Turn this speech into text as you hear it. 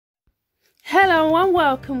Hello and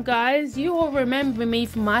welcome, guys. You all remember me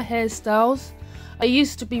from my hairstyles. I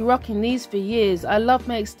used to be rocking these for years. I love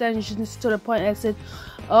my extensions to the point I said,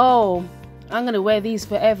 oh, I'm going to wear these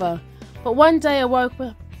forever. But one day I woke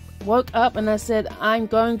up and I said, I'm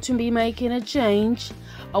going to be making a change.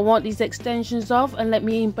 I want these extensions off and let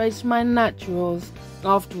me embrace my naturals.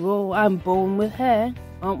 After all, I'm born with hair,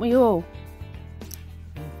 aren't we all?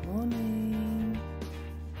 Good morning.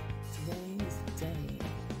 Today is the day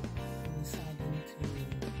I'm deciding to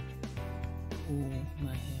pull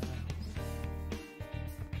my hair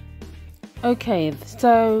out. Okay,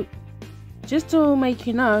 so just to make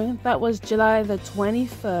you know, that was July the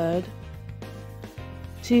 23rd,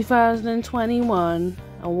 2021.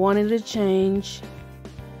 I wanted to change.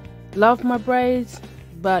 Love my braids,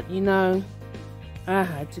 but you know, I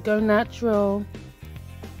had to go natural.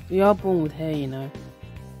 We are born with hair, you know.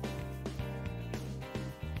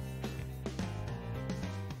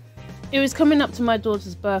 It was coming up to my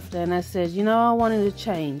daughter's birthday and I said, you know, I wanted to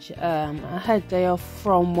change. I had a day off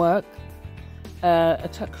from work. I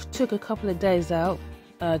took a couple of days out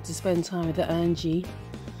to spend time with Angie.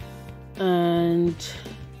 And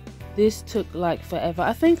this took like forever.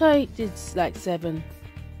 I think I did like 7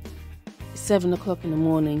 o'clock in the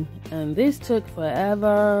morning, and this took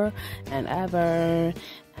forever and ever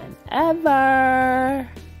and ever.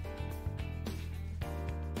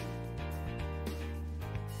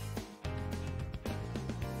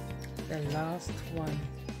 The last one.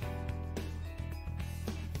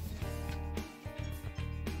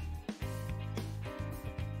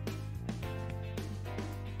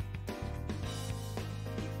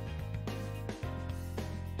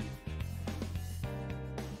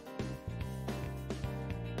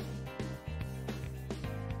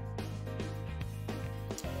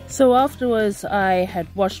 So afterwards, I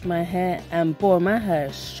had washed my hair, and boy, my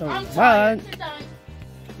hair shrunk,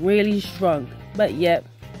 really shrunk. But yep,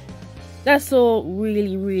 that's all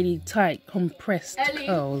really tight, compressed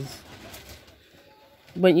curls.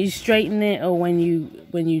 When you straighten it or when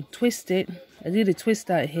you twist it, I did a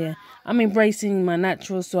twist out here. I'm embracing my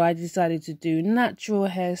natural, so I decided to do natural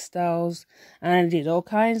hairstyles, and I did all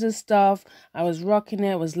kinds of stuff. I was rocking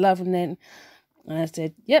it, I was loving it. And I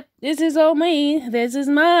said, yep, this is all me. This is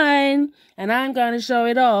mine. And I'm going to show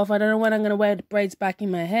it off. I don't know when I'm going to wear the braids back in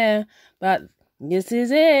my hair, but this is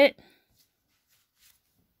it.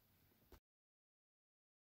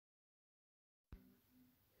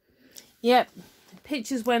 Yep,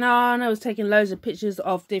 pictures went on. I was taking loads of pictures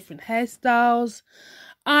of different hairstyles.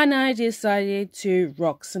 And I decided to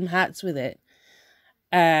rock some hats with it.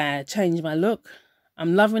 Change my look.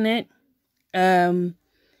 I'm loving it.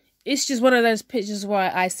 It's just one of those pictures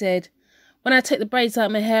where I said, when I take the braids out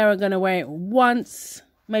of my hair, I'm going to wear it once,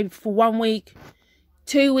 maybe for 1 week,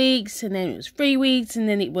 2 weeks, and then it was 3 weeks, and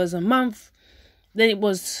then it was a month. Then it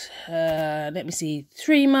was,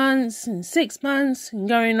 3 months and 6 months and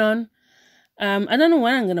going on. I don't know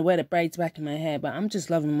when I'm going to wear the braids back in my hair, but I'm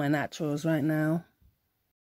just loving my naturals right now.